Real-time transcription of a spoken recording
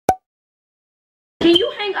Can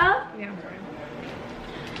you hang up? Yeah, I'm sorry.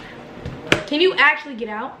 Can you actually get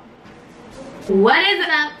out? What is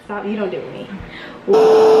up? Stop, you don't do it with me.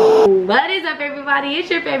 What is up, everybody? It's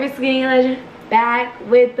your favorite skinny legend back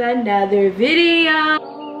with another video.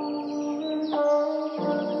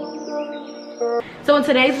 So in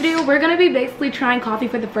today's video, we're gonna be basically trying coffee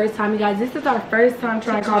for the first time, you guys. This is our first time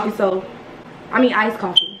trying coffee, so iced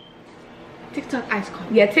coffee. TikTok iced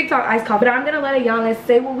coffee. Yeah, TikTok iced coffee. But I'm gonna let Ayana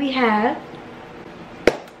say what we have.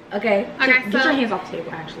 Okay. Okay, get your hands off the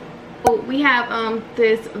table, actually. We have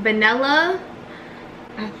this vanilla,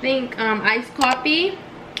 I think, iced coffee,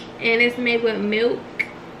 and it's made with milk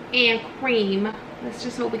and cream. Let's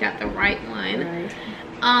just hope we got the right one. Right.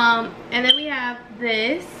 And then we have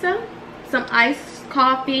this, some iced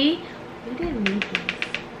coffee. We didn't need this.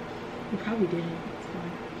 We probably didn't. It's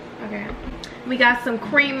fine. Okay. We got some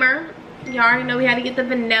creamer. You already know we had to get the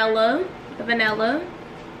vanilla.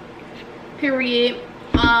 Period.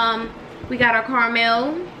 We got our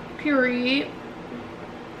caramel. Period.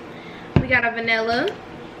 We got a vanilla.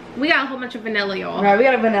 We got a whole bunch of vanilla, y'all. Right, we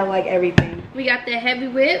got a vanilla like everything. We got the heavy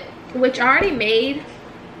whip, which I already made.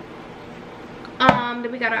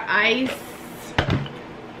 Then we got our ice.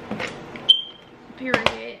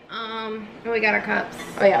 Period. And we got our cups.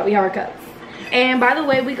 Oh yeah, we have our cups. And by the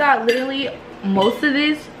way, we got literally most of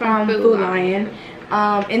this from Food Lion.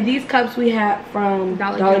 And these cups we have from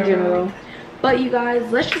Dollar General. But you guys,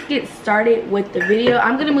 let's just get started with the video.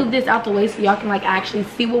 I'm gonna move this out the way so y'all can like actually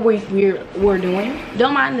see what we're doing.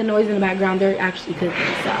 Don't mind the noise in the background. They're actually cooking.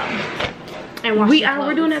 So And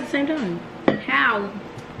we're doing it at the same time. How?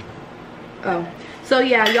 Oh, so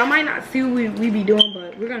yeah, y'all might not see what we be doing,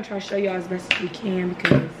 but we're gonna try to show y'all as best as we can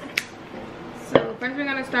because. So first we're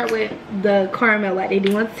gonna start with the caramel, like they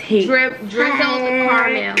do on tape. drizzle the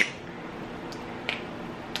caramel.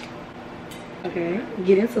 Okay,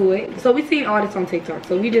 get into it. So we seen all this on TikTok.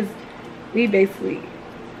 So we basically.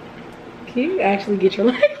 Can you actually get your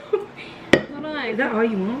light on? Hold on. Is that all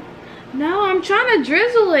you want? No, I'm trying to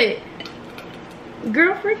drizzle it.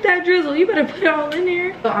 Girl, freak that drizzle. You better put it all in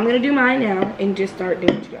there. So I'm gonna do mine now and just start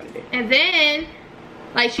doing what you gotta do. And then,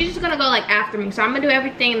 like, she's just gonna go like after me. So I'm gonna do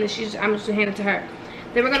everything and then I'm just gonna hand it to her.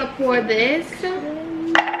 Then we're gonna pour this.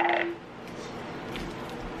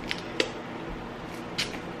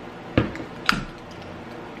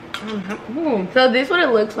 So this is what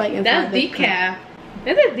it looks like inside. That's decaf.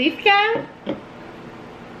 Is it decaf?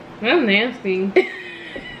 That's nasty.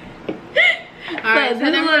 Alright, so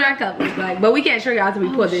this is what our cup looks like. But we can't show y'all until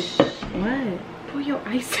we pour this. What? Pour your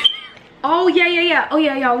ice in. Oh yeah. Oh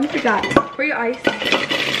yeah, y'all, we forgot. Pour your ice.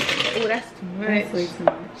 Oh, that's too much. That's way too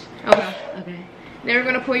much. Okay. Okay. Then we're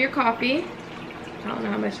gonna pour your coffee. I don't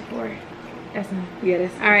know how much to pour. That's enough. Yeah,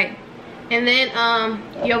 that's alright. And then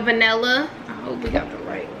your vanilla. I hope we got the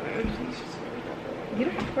right one. You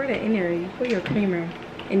don't pour that in there. You pour your creamer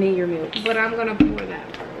and then your milk. But I'm gonna pour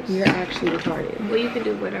that first. You're actually retarded. Well, you can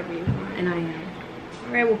do whatever you want. And I am.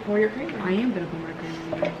 Alright, we'll pour your creamer. I am gonna pour my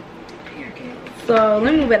creamer in. Okay. So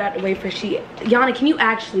let me move it out the way for Yana, can you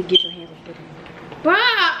actually get your hands off the table? Bruh,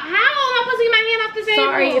 how am I supposed to get my hand off the table?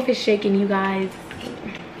 Sorry if it's shaking, you guys.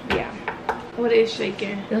 Yeah. What is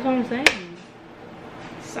shaking? That's what I'm saying.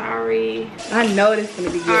 Sorry. I know this is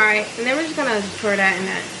gonna be good. Alright, and then we're just gonna pour that in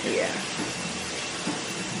that. Yeah.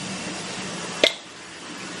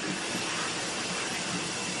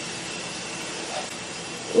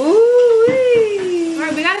 Ooh-wee.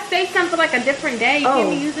 Alright, we gotta save some for like a different day. You can't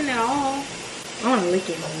be using it all. I wanna lick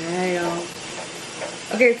it now.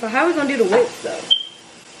 Okay, so how are we gonna do the whips though?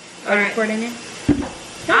 Are you pouring in it?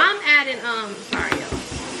 I'm adding sorry y'all.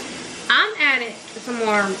 I'm adding some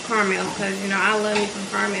more caramel because you know I love me some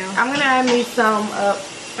caramel. I'm gonna add me some I'm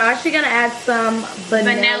actually gonna add some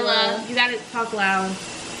vanilla. You gotta talk loud.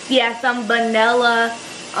 Yeah, some vanilla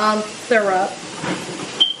syrup.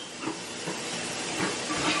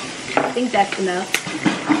 I think that's enough.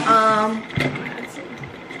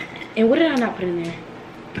 And what did I not put in there?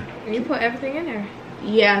 You put everything in there.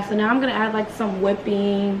 Yeah, so now I'm gonna add like some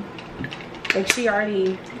whipping. Like she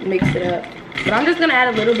already mixed it up. But I'm just gonna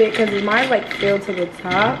add a little bit because mine's like filled to the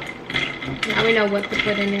top. Now we know what to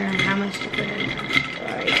put in there and how much to put in there.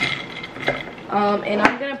 Right. And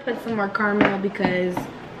I'm gonna put some more caramel because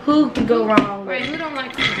who can go wrong with? Right, who don't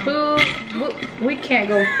like caramel? We can't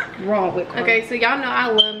go wrong with caramel. Okay, so y'all know I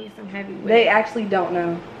love me some heavy whip. They actually don't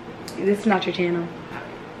know. This is not your channel.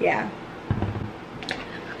 Yeah.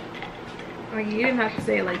 Like, you didn't have to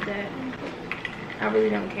say it like that. I really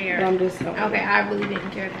don't care. But I'm just telling you. Okay, I really didn't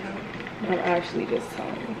care though. I'm actually just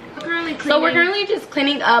telling you. So we're currently just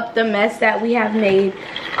cleaning up the mess that we have made.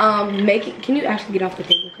 Can you actually get off the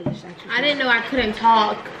table? Because it's actually I didn't know I couldn't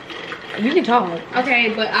talk. You can talk.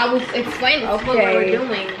 Okay, but I was explaining what we're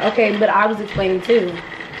doing. Okay, but I was explaining too.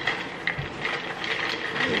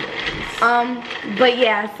 But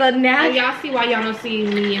yeah, so now y'all see why y'all don't see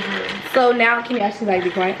me and her. So now, can you actually like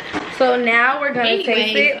be quiet? So now we're gonna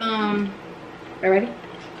taste it. Are you ready?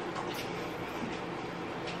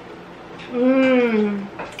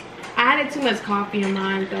 I added too much coffee in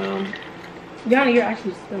mine though. Yana, you're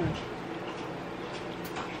actually spilling.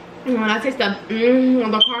 When I taste the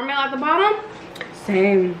caramel at the bottom.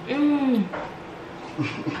 Same.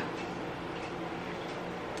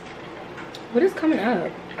 What is coming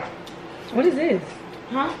up? What is this?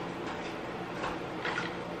 Huh?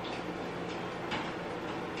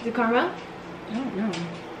 Is it caramel? I don't know.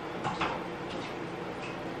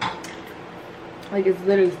 Like it's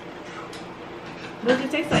literally. What does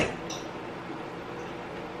it taste like?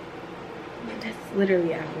 That's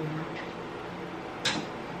literally apple.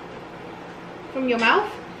 From your mouth?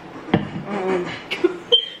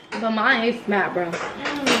 But mine is smack, bro.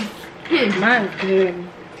 Mine's good.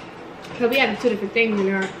 So we added 2 different things in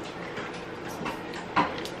there.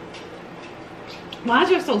 Why is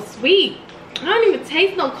yours so sweet? I don't even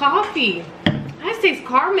taste no coffee. I just taste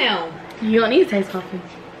caramel. You don't need to taste coffee.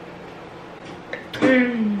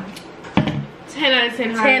 10 out of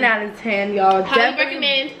 10. 10 out of 10, y'all.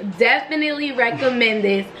 Definitely recommend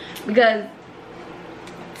this because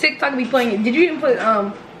TikTok be playing it. Did you even put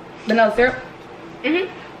vanilla syrup?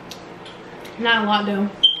 Not a lot though.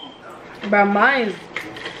 But mine.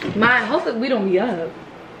 Hopefully we don't be up.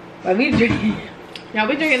 Like we drinking. Yeah,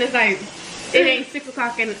 we drinking this like it ain't 6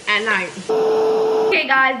 o'clock at night. Okay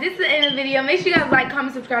guys, this is the end of the video. Make sure you guys like,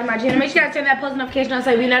 comment, subscribe to my channel. Make sure you guys turn that post notification on so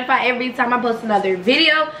you'll be notified every time I post another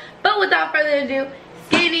video. But without further ado,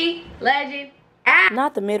 Skinny Legend out.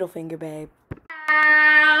 Not the middle finger, babe.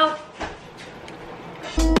 Out.